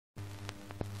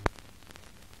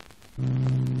The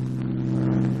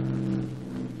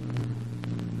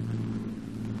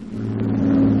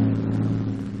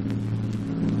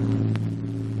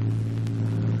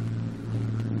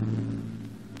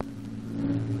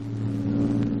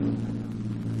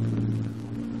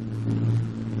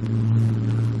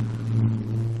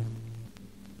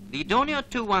Dornier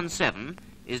 217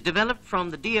 is developed from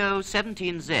the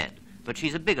DO-17Z, but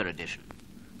she's a bigger edition.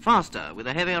 Faster, with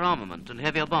a heavier armament and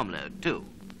heavier bomb load, too.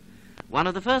 One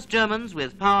of the first Germans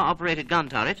with power-operated gun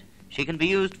turret, she can be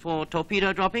used for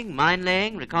torpedo dropping,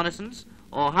 mine-laying, reconnaissance,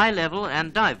 or high-level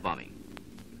and dive bombing.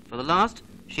 For the last,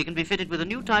 she can be fitted with a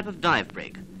new type of dive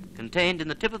brake, contained in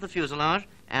the tip of the fuselage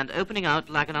and opening out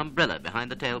like an umbrella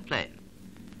behind the tail plane.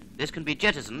 This can be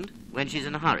jettisoned when she's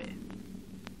in a hurry.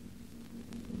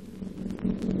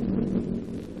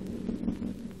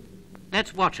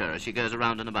 Let's watch her as she goes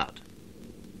around and about.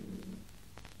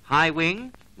 High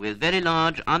wing with very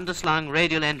large underslung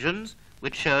radial engines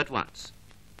which show at once.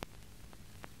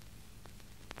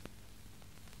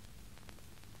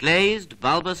 Glazed,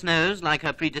 bulbous nose like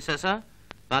her predecessor,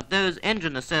 but those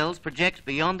engine nacelles project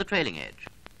beyond the trailing edge.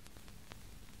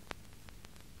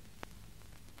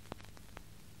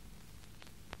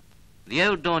 The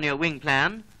old Dornier wing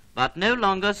plan, but no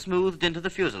longer smoothed into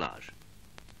the fuselage.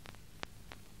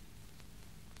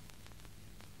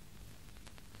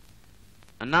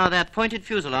 And now that pointed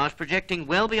fuselage projecting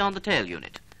well beyond the tail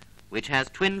unit, which has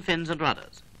twin fins and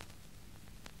rudders.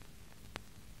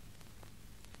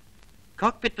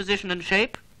 Cockpit position and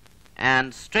shape,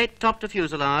 and straight top to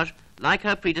fuselage like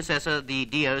her predecessor, the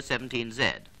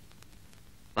DO-17Z.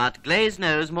 But glazed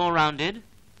nose more rounded,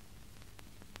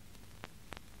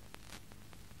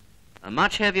 a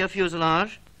much heavier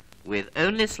fuselage with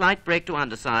only slight brake to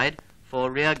underside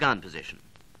for rear gun position.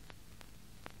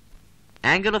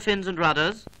 Angular fins and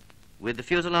rudders, with the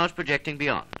fuselage projecting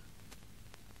beyond.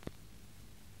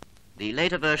 The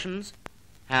later versions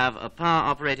have a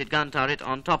power-operated gun turret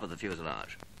on top of the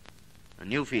fuselage, a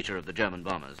new feature of the German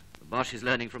bombers. The Bosch is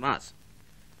learning from us.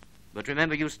 But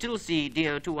remember, you still see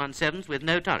DO-217s with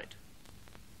no turret.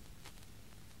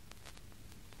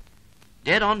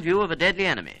 Dead on view of a deadly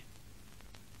enemy.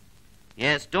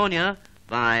 Yes, Dornier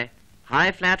by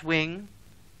high flat wing,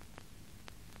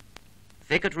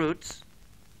 thick at roots,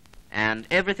 and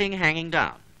everything hanging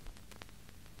down.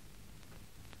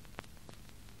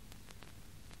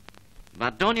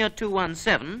 But Dornier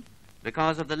 217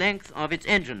 because of the length of its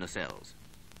engine nacelles.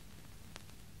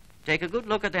 Take a good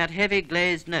look at that heavy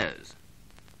glazed nose.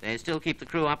 They still keep the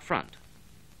crew up front.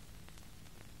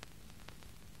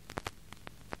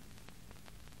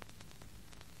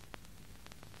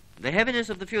 The heaviness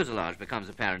of the fuselage becomes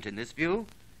apparent in this view,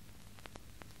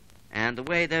 and the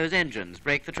way those engines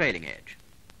break the trailing edge.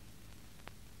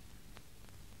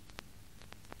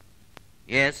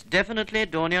 Yes, definitely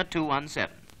Dornier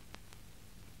 217.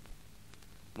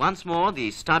 Once more, the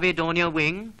stubby Dornier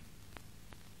wing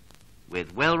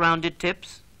with well-rounded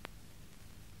tips,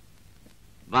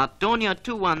 but Dornier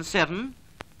 217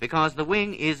 because the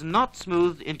wing is not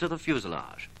smoothed into the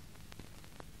fuselage.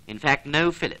 In fact,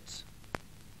 no fillets.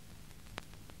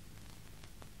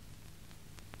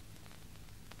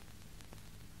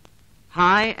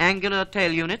 High angular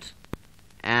tail unit,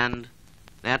 and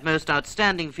that most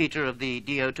outstanding feature of the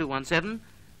DO-217,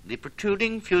 the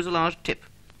protruding fuselage tip,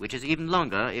 which is even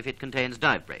longer if it contains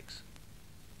dive brakes.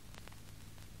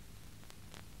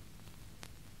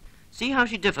 See how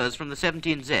she differs from the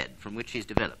 17Z from which she's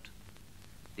developed.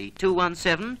 The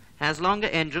 217 has longer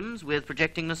engines with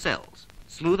projecting nacelles,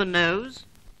 smoother nose,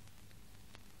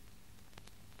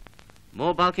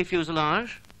 more bulky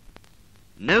fuselage,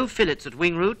 no fillets at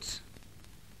wing roots,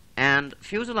 and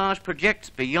fuselage projects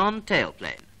beyond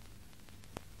tailplane.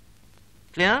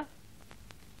 Clear?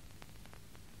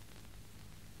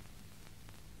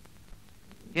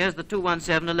 Here's the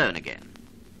 217 alone again.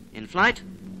 In flight,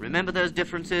 remember those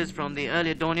differences from the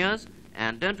earlier Dorniers,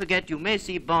 and don't forget you may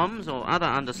see bombs or other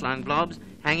underslung blobs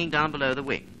hanging down below the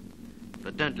wing.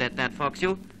 But don't let that fox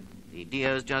you. The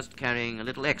DO's just carrying a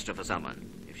little extra for someone,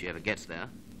 if she ever gets there.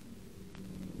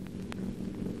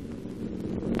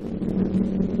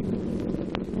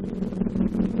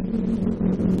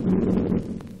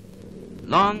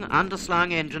 Long,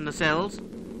 underslung engine nacelles.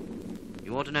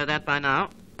 You ought to know that by now.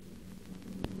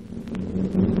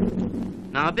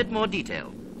 Now a bit more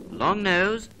detail. Long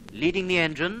nose, leading the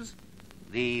engines,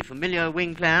 the familiar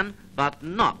wing plan, but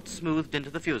not smoothed into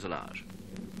the fuselage.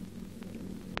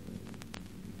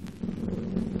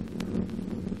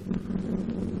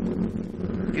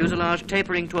 Fuselage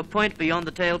tapering to a point beyond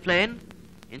the tailplane.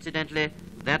 Incidentally,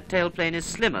 that tailplane is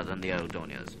slimmer than the old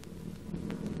Dorniers.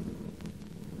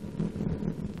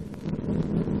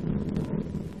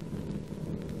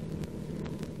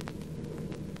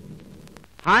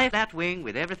 High flat wing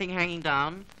with everything hanging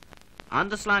down,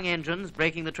 underslung engines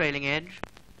breaking the trailing edge,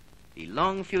 the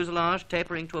long fuselage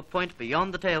tapering to a point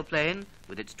beyond the tailplane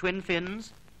with its twin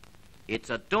fins. It's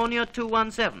a Dornier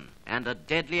 217 and a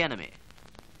deadly enemy.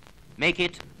 Make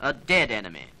it a dead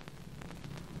enemy.